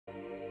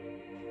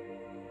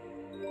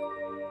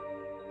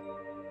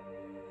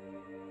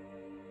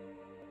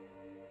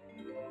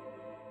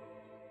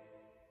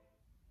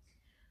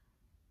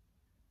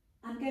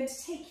going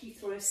to take you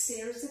through a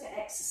series of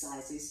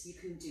exercises you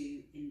can do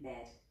in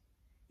bed,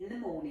 in the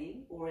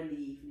morning or in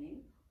the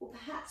evening, or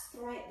perhaps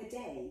throughout the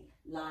day,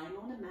 lying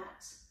on a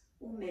mat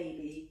or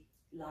maybe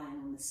lying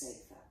on the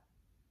sofa.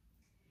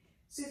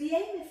 So the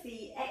aim of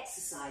the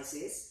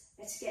exercises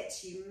are to get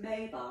you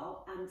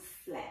mobile and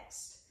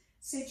flexed.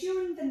 So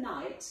during the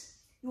night,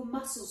 your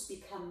muscles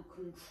become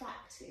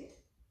contracted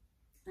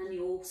and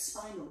your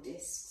spinal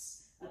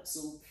discs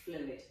absorb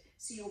fluid.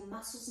 So your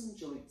muscles and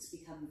joints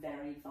become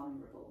very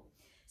vulnerable.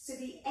 So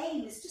the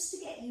aim is just to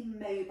get you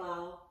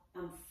mobile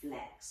and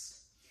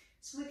flexed.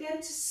 So we're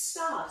going to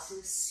start in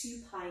a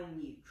supine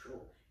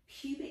neutral,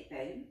 pubic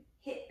bone,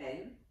 hip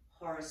bone,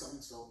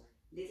 horizontal,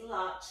 little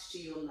arch to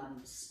your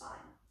lumbar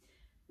spine.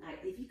 Now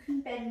if you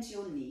can bend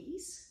your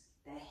knees,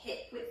 they're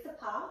hip width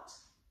apart,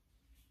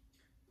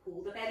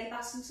 pull the belly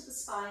button to the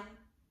spine,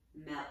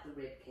 melt the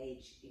rib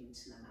cage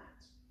into the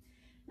mat.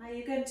 Now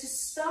you're going to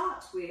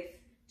start with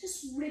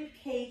just rib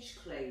cage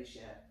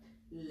closure.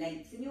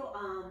 Lengthen your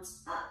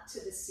arms up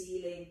to the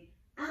ceiling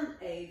and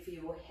over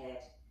your head,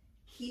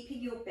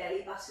 keeping your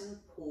belly button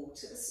pulled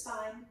to the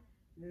spine,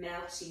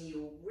 melting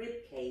your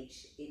rib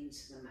cage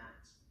into the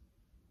mat.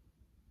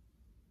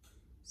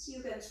 So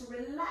you're going to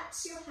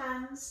relax your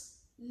hands,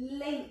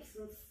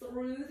 lengthen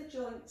through the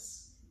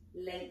joints,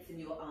 lengthen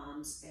your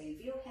arms over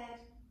your head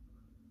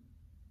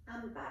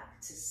and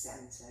back to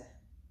centre.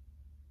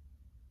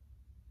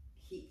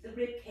 Keep the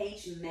rib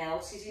cage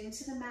melted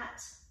into the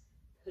mat,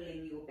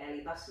 pulling your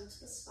belly button to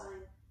the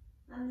spine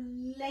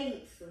and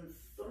lengthen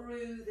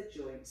through the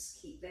joints.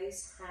 Keep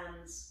those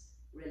hands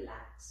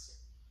relaxed.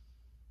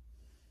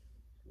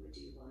 We'll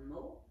do one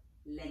more.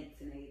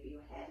 Lengthen over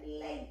your head,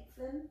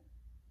 lengthen.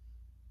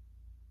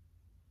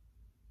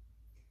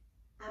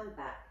 And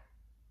back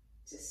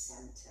to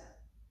centre.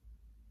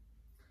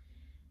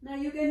 Now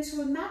you're going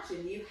to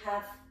imagine you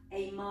have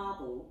a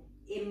marble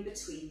in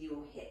between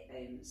your hip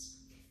bones.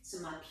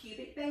 So my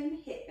pubic bone,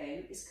 hip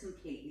bone is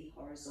completely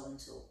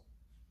horizontal.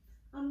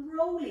 I'm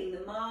rolling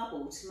the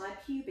marble to my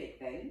pubic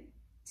bone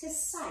to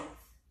south,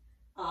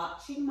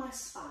 arching my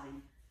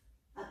spine.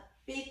 A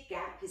big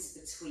gap is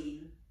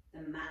between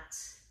the mat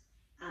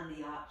and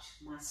the arch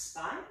of my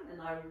spine,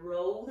 and I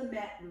roll the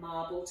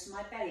marble to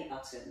my belly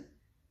button,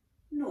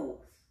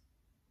 north,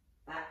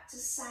 back to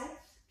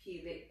south,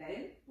 pubic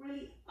bone,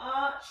 really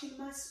arching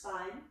my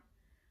spine.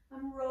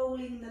 I'm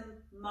rolling the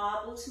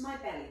marble to my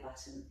belly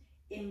button,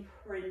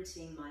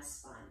 imprinting my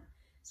spine.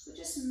 So we're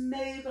just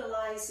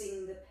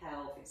mobilising the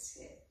pelvis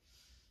here.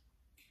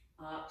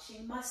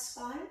 Arching my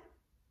spine,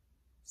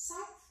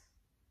 south,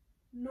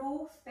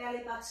 north,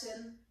 belly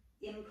button,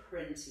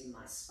 imprinting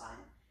my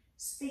spine.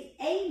 So the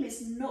aim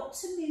is not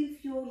to move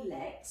your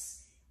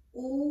legs.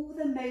 All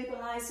the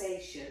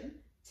mobilisation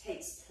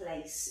takes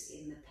place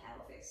in the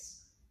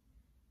pelvis.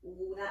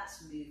 All that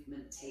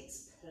movement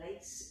takes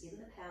place in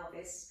the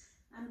pelvis,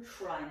 and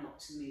try not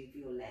to move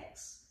your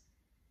legs.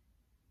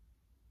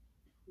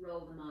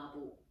 Roll the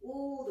marble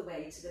all the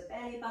way to the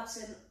belly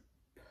button,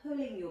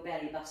 pulling your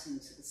belly button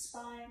to the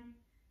spine,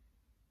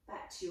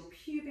 back to your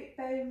pubic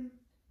bone,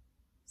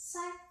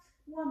 south,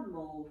 one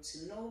more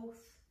to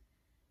north,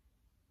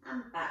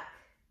 and back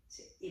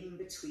to in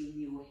between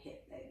your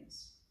hip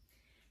bones.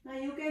 Now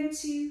you're going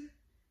to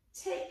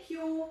take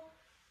your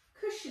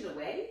cushion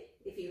away,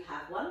 if you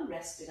have one,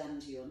 rested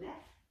under your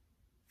neck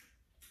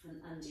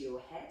and under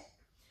your head,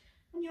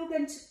 and you're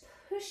going to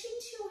push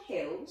into your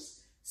heels,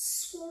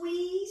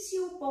 squeeze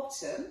your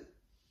bottom,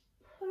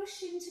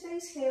 push into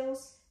those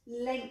heels,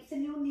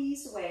 lengthen your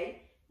knees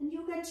away, and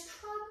you're going to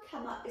try and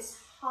come up as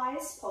high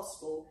as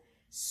possible,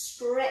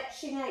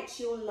 stretching out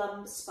your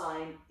lumbar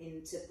spine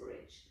into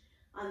bridge.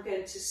 I'm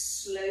going to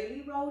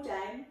slowly roll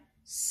down,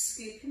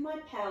 scooping my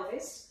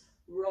pelvis,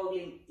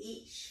 rolling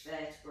each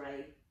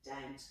vertebrae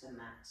down to the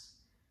mat.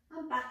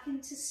 And back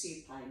into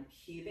supine,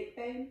 pubic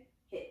bone,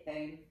 hip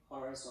bone,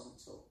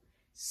 horizontal.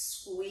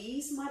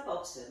 Squeeze my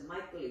bottom,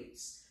 my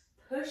glutes,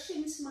 push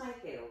into my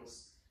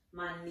heels.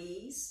 My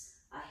knees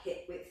are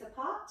hip width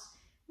apart.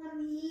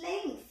 I'm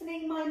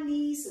lengthening my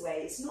knees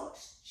away. It's not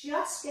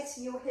just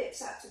getting your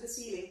hips up to the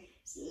ceiling,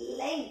 it's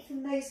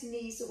lengthen those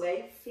knees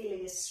away,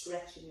 feeling a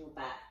stretch in your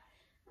back.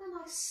 And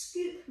I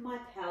scoop my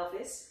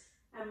pelvis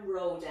and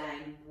roll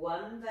down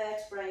one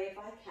vertebrae if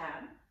I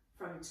can,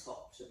 from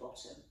top to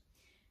bottom.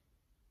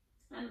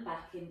 And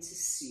back into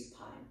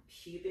supine,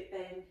 pubic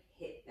bone,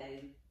 hip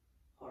bone,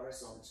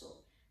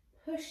 horizontal.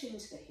 Push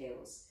into the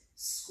heels,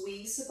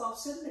 squeeze the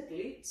bottom, the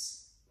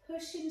glutes,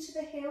 push into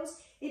the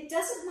heels. It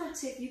doesn't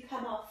matter if you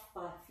come off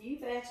by a few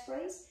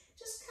vertebrae,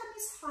 just come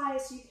as high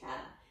as you can.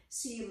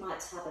 So you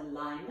might have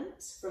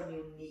alignment from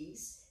your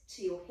knees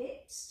to your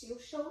hips, to your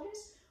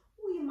shoulders,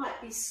 or you might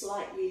be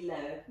slightly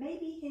lower,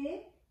 maybe here,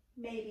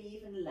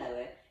 maybe even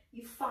lower.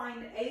 You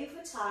find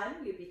over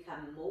time you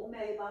become more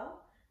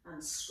mobile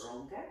and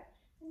stronger,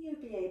 and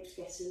you'll be able to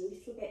get a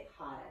little bit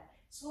higher.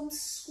 So I'm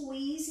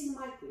squeezing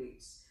my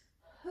glutes,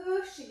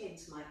 pushing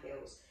into my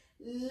heels,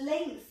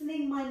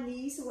 lengthening my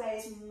knees away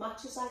as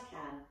much as I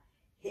can,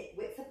 hip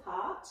width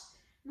apart,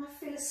 and I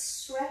feel a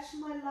stretch in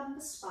my lumbar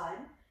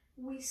spine,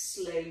 we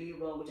slowly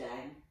roll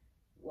down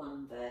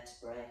one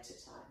vertebra at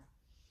a time.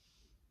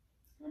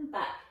 And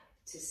back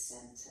to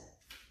centre.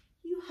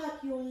 You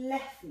hug your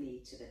left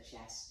knee to the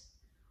chest.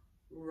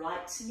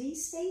 Right knee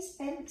stays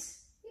bent.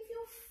 If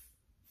you're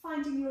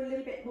finding you're a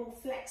little bit more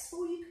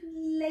flexible, you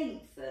can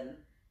lengthen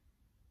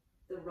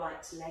the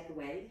right leg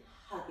away,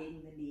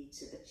 hugging the knee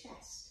to the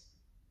chest.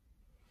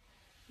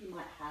 You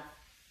might have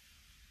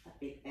a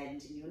big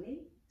bend in your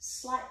knee,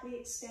 slightly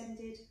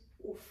extended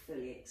or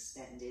fully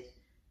extended.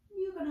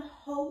 You're going to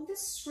hold the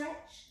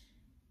stretch.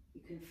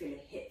 You can feel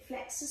a hip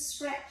flexor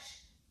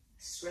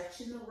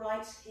stretch in the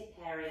right hip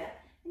area,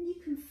 and you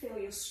can feel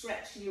your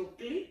stretch in your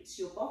glutes,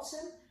 your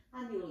bottom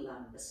and your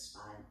lumbar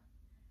spine.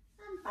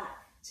 And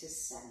back to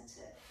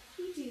centre.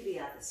 You do the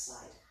other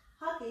side,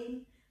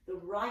 hugging the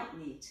right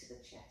knee to the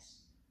chest.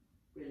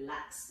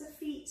 Relax the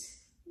feet.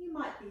 You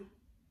might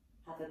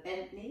have a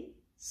bent knee,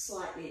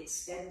 slightly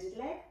extended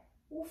leg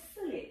or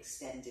fully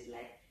extended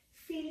leg,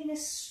 feeling a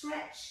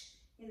stretch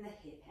in the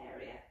hip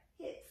area,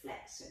 hip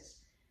flexors.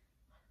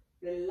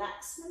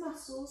 Relax the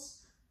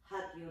muscles,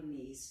 hug your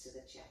knees to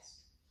the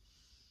chest.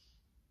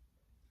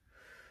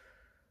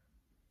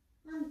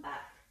 And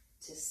back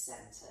to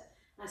centre.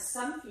 Now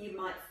some of you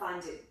might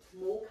find it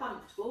more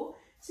comfortable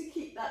to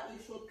keep that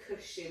little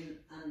cushion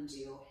under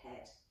your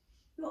head.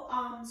 Your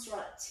arms are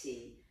at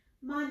T,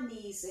 my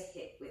knees are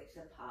hip width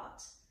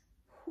apart.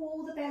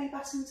 Pull the belly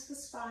button to the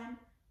spine,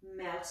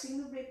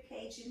 melting the rib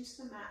cage into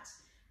the mat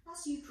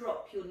as you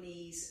drop your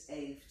knees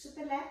over to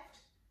the left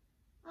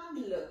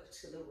and look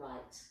to the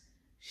right.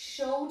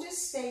 Shoulders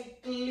stay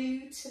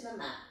glued to the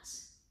mat.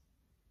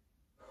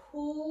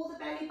 Pull the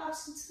belly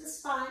button to the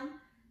spine,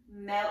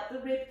 melt the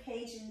rib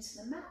cage into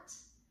the mat,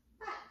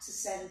 back to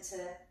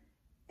centre,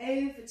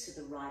 over to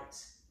the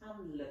right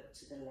and look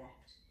to the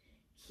left.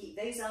 Keep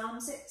those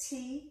arms at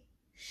T,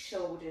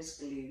 shoulders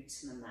glued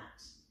to the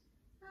mat.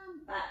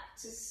 And back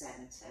to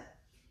centre.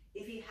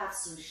 If you have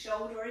some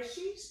shoulder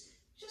issues,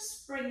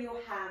 just bring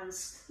your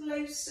hands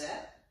closer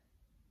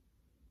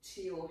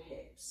to your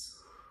hips.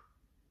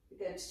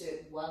 We're going to do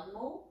it one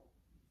more.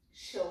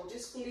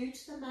 Shoulders glued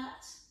to the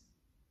mat,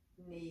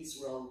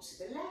 knees rolled to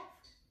the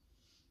left,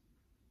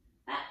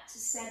 back to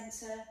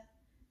centre,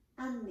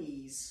 and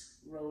knees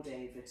rolled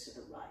over to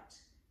the right.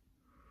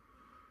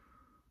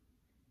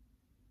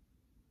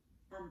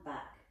 And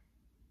back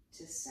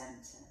to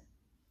centre.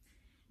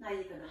 Now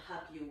you're going to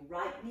hug your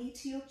right knee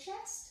to your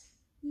chest,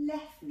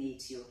 left knee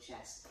to your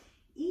chest.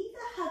 Either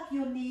hug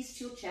your knees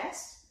to your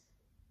chest,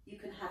 you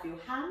can have your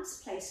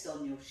hands placed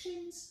on your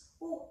shins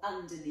or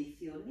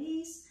underneath your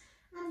knees,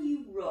 and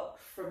you rock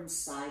from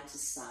side to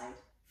side,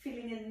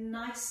 feeling a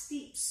nice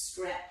deep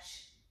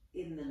stretch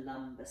in the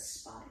lumbar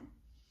spine.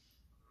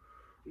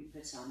 We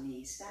put our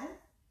knees down.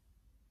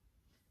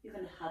 You're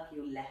going to hug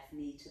your left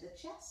knee to the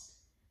chest,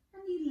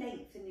 and you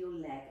lengthen your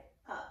leg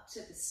up to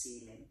the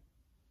ceiling.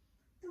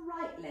 The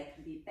right leg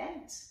can be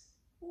bent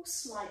or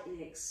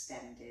slightly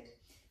extended.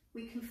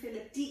 We can feel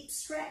a deep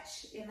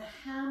stretch in the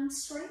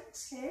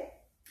hamstrings here.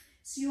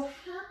 So your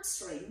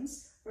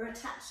hamstrings are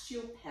attached to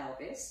your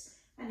pelvis,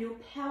 and your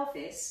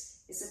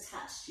pelvis is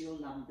attached to your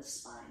lumbar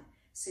spine.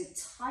 So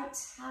tight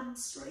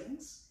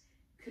hamstrings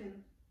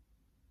can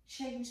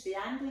change the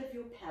angle of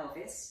your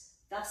pelvis,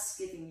 thus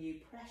giving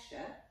you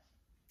pressure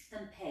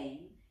and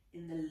pain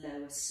in the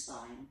lower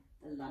spine,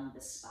 the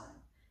lumbar spine.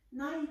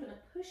 Now you're going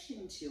to push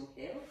into your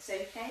heel. It's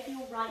okay if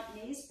your right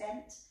knee is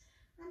bent,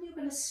 and you're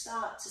going to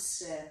start to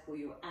circle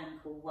your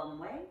ankle one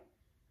way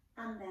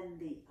and then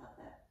the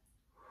other.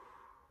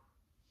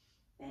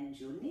 Bend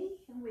your knee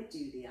and we'll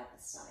do the other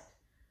side.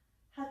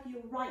 Hug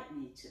your right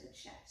knee to the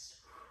chest.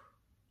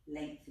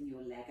 Lengthen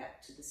your leg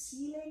up to the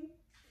ceiling.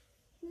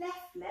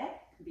 Left leg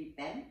can be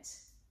bent,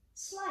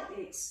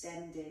 slightly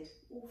extended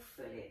or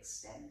fully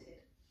extended.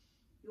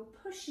 You're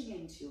pushing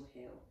into your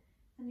heel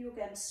and you're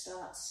going to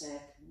start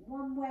circling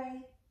one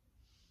way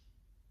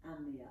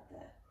and the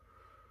other.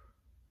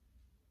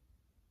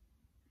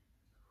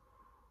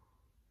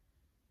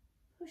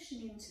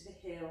 Pushing into the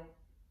heel,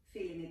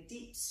 feeling a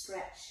deep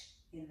stretch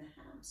in the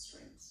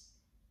hamstrings.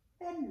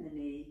 Bend the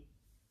knee,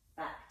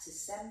 back to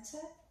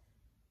centre,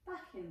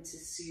 back into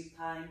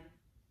supine.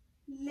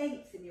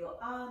 Lengthen your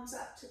arms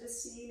up to the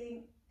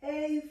ceiling,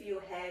 over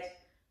your head,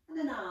 and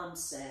an arm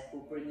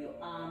circle. Bring your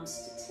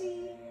arms to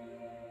T